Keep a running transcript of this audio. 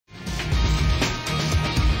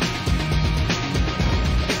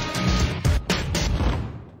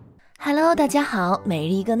Hello， 大家好，每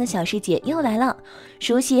日一更的小师姐又来了。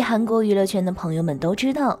熟悉韩国娱乐圈的朋友们都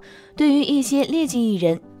知道，对于一些劣迹艺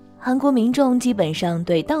人，韩国民众基本上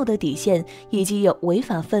对道德底线以及有违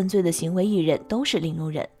法犯罪的行为艺人都是零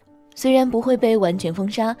容忍。虽然不会被完全封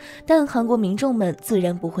杀，但韩国民众们自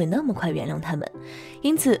然不会那么快原谅他们。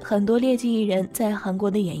因此，很多劣迹艺人在韩国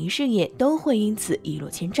的演艺事业都会因此一落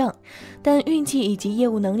千丈。但运气以及业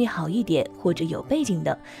务能力好一点或者有背景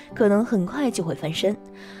的，可能很快就会翻身。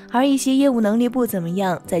而一些业务能力不怎么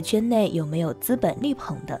样，在圈内有没有资本力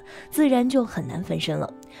捧的，自然就很难翻身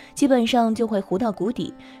了，基本上就会糊到谷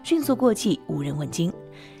底，迅速过气，无人问津。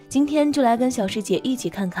今天就来跟小师姐一起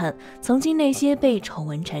看看曾经那些被丑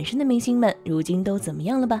闻缠身的明星们，如今都怎么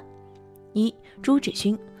样了吧。1. 朱智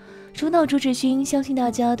勋。说到朱智勋，相信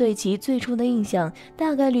大家对其最初的印象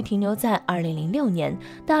大概率停留在2006年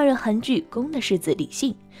大热韩剧《宫的世子李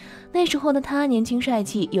信》。那时候的他年轻帅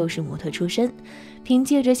气，又是模特出身，凭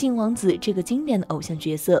借着信王子这个经典的偶像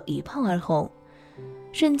角色一炮而红，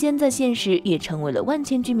瞬间在现实也成为了万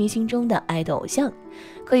千剧迷心中的爱豆偶像。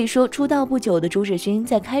可以说出道不久的朱智勋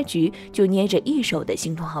在开局就捏着一手的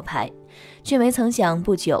心头好牌，却没曾想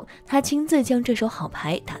不久他亲自将这手好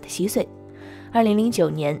牌打得稀碎。2009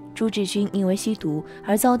年，朱智勋因为吸毒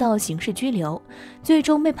而遭到刑事拘留，最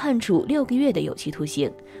终被判处6个月的有期徒刑，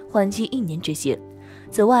缓期1年执行。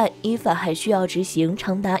此外，依法还需要执行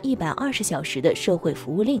长达120小时的社会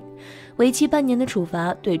服务令，为期半年的处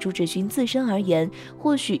罚对朱智勋自身而言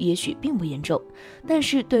也许并不严重，但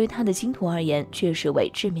是对于他的星途而言却是为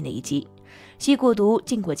致命的一击。吸过毒，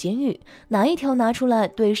进过监狱，哪一条拿出来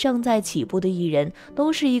对尚在起步的艺人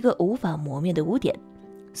都是一个无法磨灭的污点。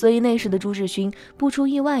所以那时的朱智勋不出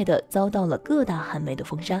意外的遭到了各大韩媒的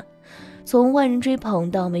封杀，从万人追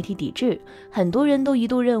捧到媒体抵制，很多人都一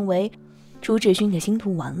度认为朱智勋的星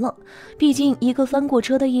途完了，毕竟一个翻过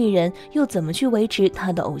车的艺人又怎么去维持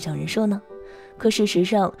他的偶像人设呢？可事实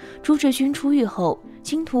上，朱智勋出狱后，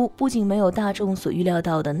星途不仅没有大众所预料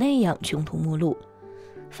到的那样穷途末路，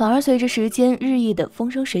反而随着时间日益的风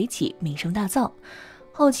生水起，名声大噪。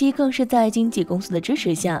后期更是在经纪公司的支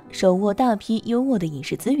持下，手握大批优渥的影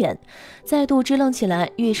视资源，再度支棱起来，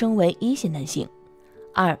跃升为一线男星。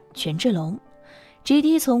2. 权志龙。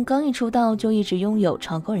GD 从刚一出道就一直拥有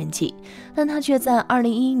超高人气，但他却在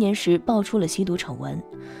2011年时爆出了吸毒丑闻。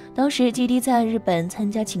当时 GD 在日本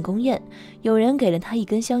参加庆功宴，有人给了他一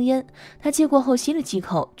根香烟，他接过后吸了几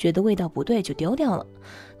口，觉得味道不对就丢掉了，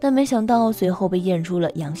但没想到随后被验出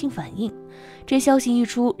了阳性反应。这消息一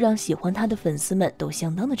出，让喜欢他的粉丝们都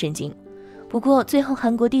相当的震惊。不过最后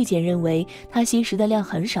韩国地检认为他吸食的量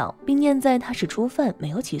很少，并念在他是初犯，没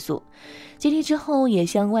有起诉。GD 之后也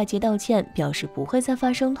向外界道歉，表示不会再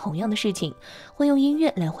发生同样的事情，会用音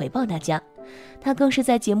乐来回报大家。他更是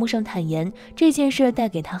在节目上坦言这件事带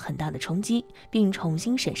给他很大的冲击，并重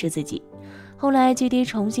新审视自己。后来 GD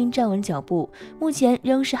重新站稳脚步，目前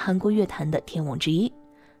仍是韩国乐坛的天王之一。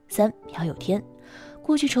3. 朴有天。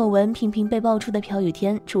过去丑闻频频被爆出的朴有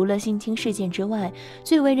天，除了性侵事件之外，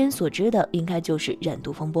最为人所知的应该就是染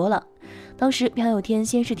毒风波了。当时朴有天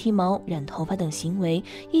先是剃毛、染头发等行为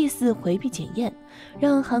疑似回避检验，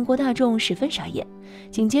让韩国大众十分傻眼。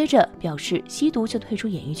紧接着表示吸毒就退出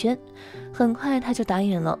演艺圈，很快他就打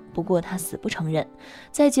脸了，不过他死不承认。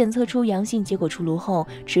在检测出阳性结果出炉后，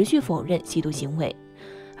持续否认吸毒行为。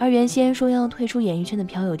而原先说要退出演艺圈的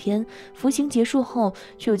朴有天，服刑结束后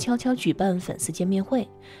就悄悄举办粉丝见面会，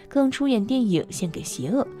更出演电影《献给邪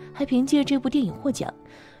恶》，还凭借这部电影获奖，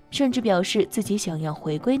甚至表示自己想要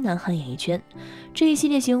回归南韩演艺圈。这一系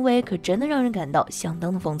列行为可真的让人感到相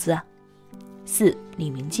当的讽刺啊。4. 李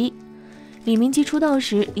明基。李明基出道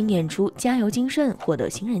时因演出《加油金顺》获得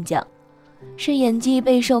新人奖，是演技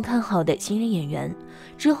备受看好的新人演员。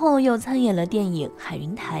之后又参演了电影《海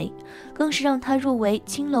云台》，更是让他入围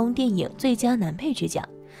青龙电影最佳男配角奖。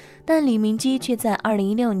但李明基却在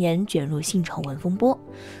2016年卷入性丑闻风波，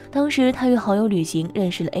当时他与好友旅行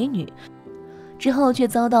认识了 A 女，之后却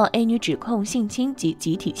遭到 A 女指控性侵及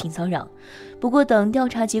集体性骚扰。不过等调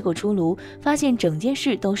查结果出炉，发现整件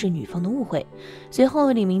事都是女方的误会。随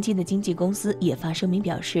后李明基的经纪公司也发声明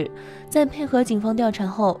表示，在配合警方调查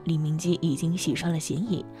后，李明基已经洗刷了嫌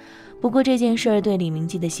疑。不过这件事对李明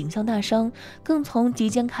基的形象大伤，更从即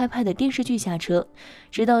将开拍的电视剧下车，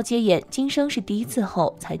直到接演《今生是第一次》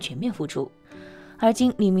后才全面复出。而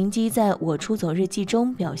今李明基在我出走日记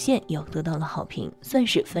中表现又得到了好评，算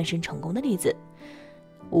是翻身成功的例子。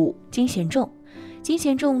5. 金贤重。金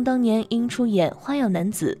贤重当年因出演《花样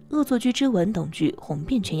男子》《恶作剧之吻》等剧红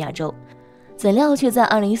遍全亚洲，怎料却在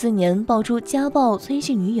2014年爆出家暴催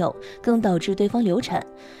性女友，更导致对方流产。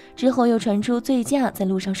之后又传出醉驾在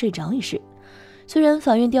路上睡着一事。虽然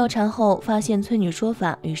法院调查后发现崔女说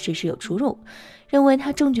法与事实有出入，认为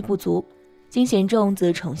她证据不足，金贤重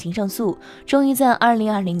则重新上诉，终于在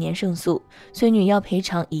2020年胜诉，崔女要赔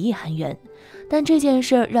偿1亿韩元。但这件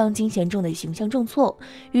事让金贤重的形象重挫，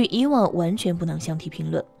与以往完全不能相提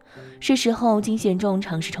并论。是时候金贤重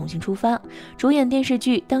尝试重新出发，主演电视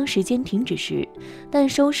剧《当时间停止时》，但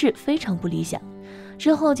收视非常不理想。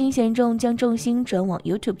之后金贤重将重心转往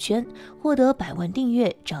YouTube 圈，获得100万订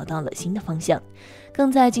阅，找到了新的方向。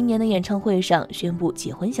更在今年的演唱会上宣布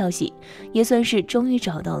结婚消息，也算是终于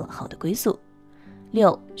找到了好的归宿。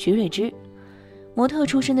6. 徐睿知，模特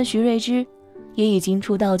出身的徐睿知也已经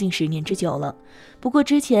出道近10年之久了，不过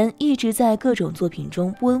之前一直在各种作品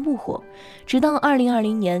中不温不火，直到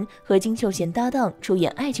2020年和金秀贤搭档出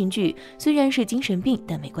演爱情剧，虽然是精神病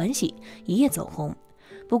但没关系，一夜走红。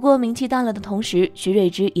不过名气大了的同时，徐睿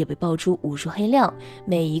知也被爆出无数黑料，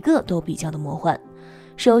每一个都比较的魔幻。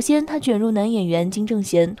首先，他卷入男演员金正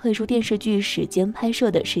贤退出电视剧时间拍摄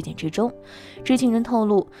的事件之中。知情人透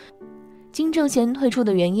露，金正贤退出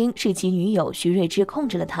的原因是其女友徐睿知控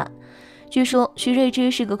制了他。据说徐睿知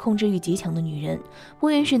是个控制欲极强的女人，不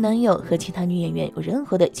允许男友和其他女演员有任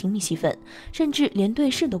何的亲密戏份，甚至连对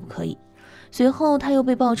视都不可以。随后他又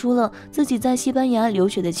被爆出了自己在西班牙留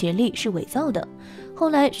学的学历是伪造的，后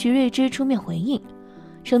来徐睿知出面回应，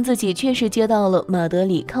称自己确实接到了马德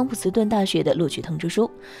里康普斯顿大学的录取通知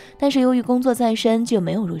书，但是由于工作在身就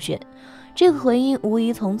没有入学。这个回应无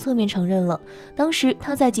疑从侧面承认了当时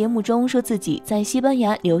他在节目中说自己在西班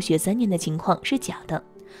牙留学3年的情况是假的。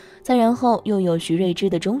再然后又有徐睿知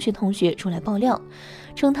的中学同学出来爆料，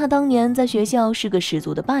称他当年在学校是个十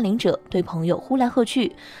足的霸凌者，对朋友呼来喝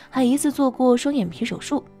去，还疑似做过双眼皮手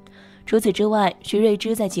术。除此之外，徐睿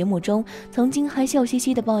知在节目中曾经还笑嘻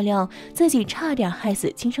嘻地爆料自己差点害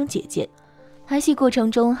死亲生姐姐，拍戏过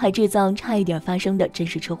程中还制造差一点发生的真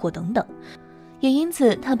实车祸等等。也因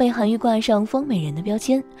此他被韩娱挂上疯美人的标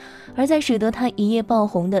签。而在使得他一夜爆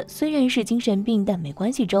红的虽然是精神病但没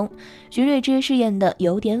关系中，徐睿知饰演的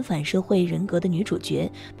有点反社会人格的女主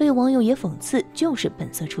角被网友也讽刺就是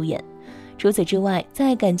本色出演。除此之外，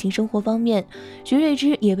在感情生活方面，徐睿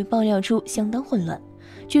知也被爆料出相当混乱。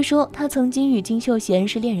据说他曾经与金秀贤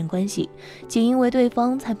是恋人关系，仅因为对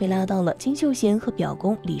方才被拉到了金秀贤和表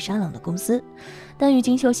公李沙朗的公司。但与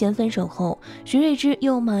金秀贤分手后，徐睿知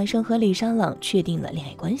又马上和李沙朗确定了恋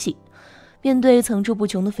爱关系。面对层出不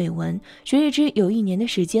穷的绯闻，徐睿知有1年的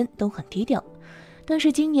时间都很低调，但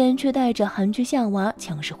是今年却带着韩剧夏娃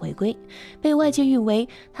强势回归，被外界誉为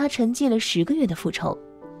他沉寂了10个月的复仇。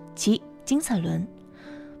7. 金赛纶，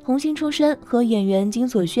童星出身，和演员金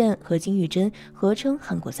所炫和金宇珍合称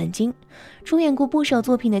韩国3金，出演过不少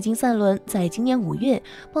作品的金赛纶，在今年5月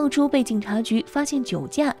爆出被警察局发现酒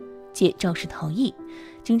驾且肇事逃逸。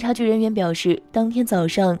警察局人员表示，当天早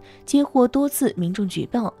上接获多次民众举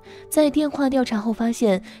报，在电话调查后发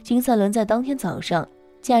现，金赛纶在当天早上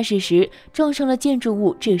驾驶时撞上了建筑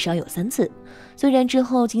物至少有3次。虽然之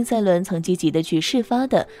后金赛纶曾积极的去事发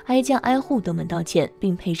的挨家挨户登门道歉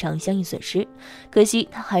并赔偿相应损失，可惜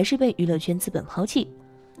他还是被娱乐圈资本抛弃。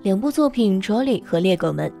2部作品《Trolley》和《猎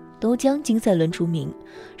狗们》都将金赛纶出名，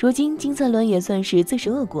如今金赛纶也算是自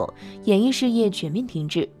食恶果，演艺事业全面停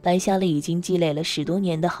滞，白瞎了已经积累了10多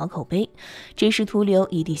年的好口碑，只是徒留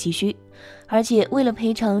一地唏嘘。而且为了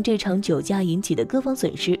赔偿这场酒驾引起的各方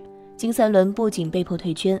损失，金赛纶不仅被迫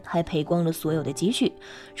退圈，还赔光了所有的积蓄，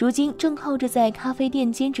如今正靠着在咖啡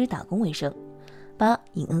店兼职打工为生。8.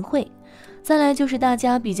 尹恩惠，再来就是大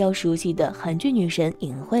家比较熟悉的韩剧女神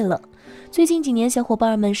尹恩惠了。最近几年，小伙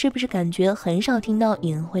伴们是不是感觉很少听到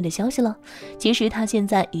尹恩惠的消息了？其实她现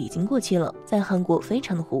在已经过气了，在韩国非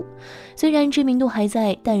常的糊。虽然知名度还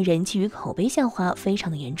在，但人气与口碑下滑非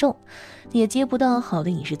常的严重，也接不到好的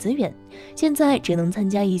影视资源，现在只能参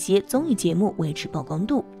加一些综艺节目维持曝光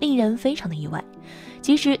度，令人非常的意外。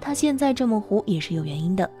其实她现在这么糊也是有原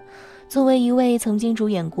因的。作为一位曾经主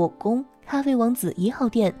演过《宫》、咖啡王子1号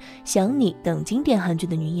店、想你等经典韩剧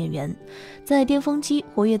的女演员，在巅峰期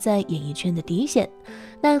活跃在演艺圈的第一线，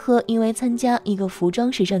奈何因为参加一个服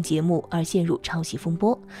装时尚节目而陷入抄袭风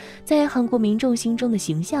波，在韩国民众心中的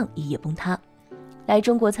形象一夜崩塌。来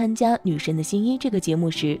中国参加《女神的新衣》这个节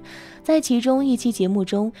目时，在其中一期节目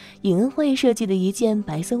中，尹恩惠设计的一件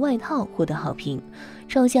白色外套获得好评，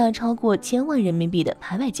创下超过1000万人民币的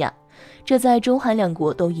拍卖价，这在中韩2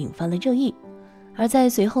国都引发了热议。而在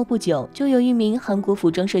随后不久，就有一名韩国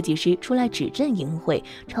服装设计师出来指证尹恩惠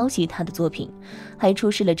抄袭他的作品，还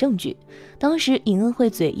出示了证据。当时尹恩惠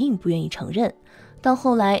嘴硬不愿意承认，到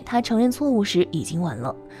后来他承认错误时已经晚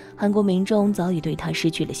了，韩国民众早已对他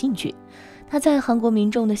失去了兴趣。他在韩国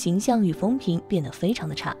民众的形象与风评变得非常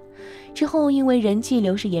的差。之后因为人气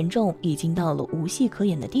流失严重，已经到了无戏可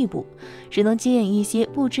演的地步，只能接演一些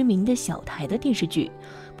不知名的小台的电视剧，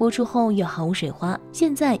播出后也毫无水花，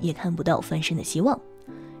现在也看不到翻身的希望。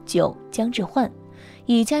9. 姜致焕。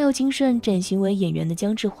以家有金顺转型为演员的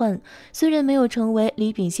姜致焕，虽然没有成为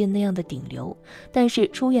李秉宪那样的顶流，但是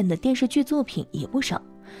出演的电视剧作品也不少。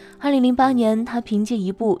2008年，他凭借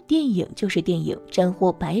一部电影就是电影斩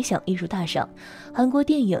获百想艺术大赏、韩国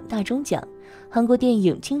电影大钟奖、韩国电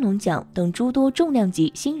影金龙奖等诸多重量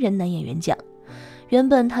级新人男演员奖。原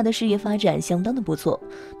本他的事业发展相当的不错，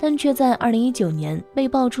但却在2019年被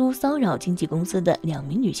爆出骚扰经纪公司的2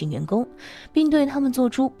名女性员工，并对他们做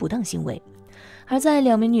出不当行为。而在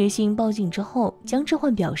2名女性报警之后，姜致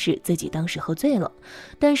焕表示自己当时喝醉了，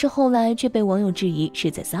但是后来却被网友质疑是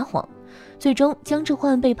在撒谎。最终，姜致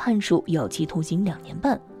焕被判处有期徒刑2年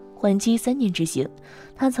半，缓期3年执行。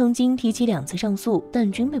他曾经提起2次上诉，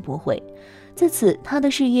但均被驳回。自此，他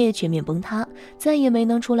的事业全面崩塌，再也没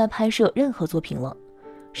能出来拍摄任何作品了。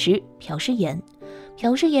10. 朴世妍。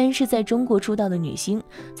朴世妍是在中国出道的女星，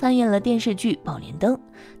参演了电视剧《宝莲灯》，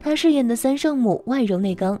她饰演的三圣母外柔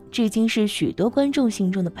内刚，至今是许多观众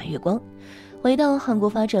心中的白月光。回到韩国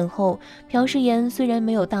发展后，朴世妍虽然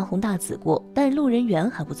没有大红大紫过，但路人缘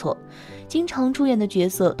还不错，经常出演的角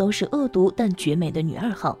色都是恶毒但绝美的女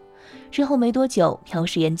2号。之后没多久，朴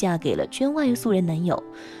世妍嫁给了圈外素人男友，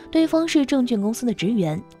对方是证券公司的职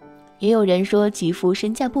员。也有人说其夫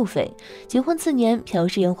身价不菲，结婚次年朴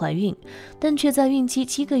世妍怀孕，但却在孕期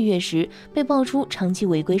7个月时被爆出长期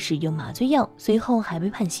违规使用麻醉药，随后还被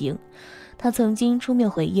判刑。她曾经出面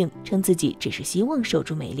回应，称自己只是希望守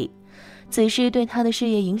住美丽。此事对她的事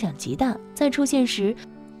业影响极大，在出现时，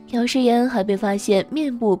朴世妍还被发现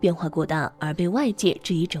面部变化过大，而被外界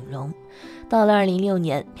质疑整容。到了2016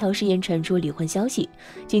年，朴世妍传出离婚消息，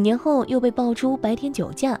几年后又被爆出白天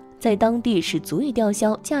酒驾，在当地是足以吊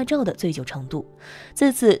销驾照的醉酒程度。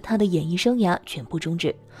自此，她的演艺生涯全部终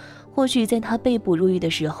止。或许在她被捕入狱的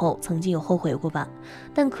时候，曾经有后悔过吧，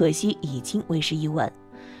但可惜已经为时已晚。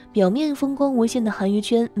表面风光无限的韩娱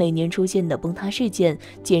圈，每年出现的崩塌事件，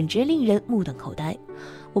简直令人目瞪口呆。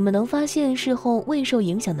我们能发现，事后未受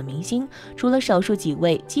影响的明星，除了少数几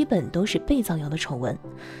位，基本都是被造谣的丑闻。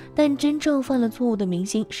但真正犯了错误的明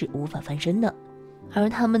星是无法翻身的，而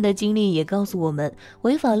他们的经历也告诉我们，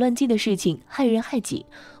违法乱纪的事情害人害己，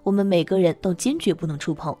我们每个人都坚决不能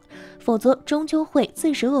触碰，否则终究会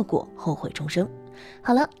自食恶果，后悔终生。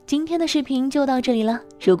好了，今天的视频就到这里了。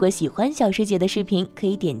如果喜欢小师姐的视频，可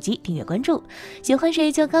以点击订阅关注，喜欢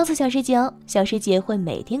谁就告诉小师姐哦，小师姐会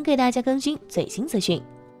每天给大家更新最新资讯。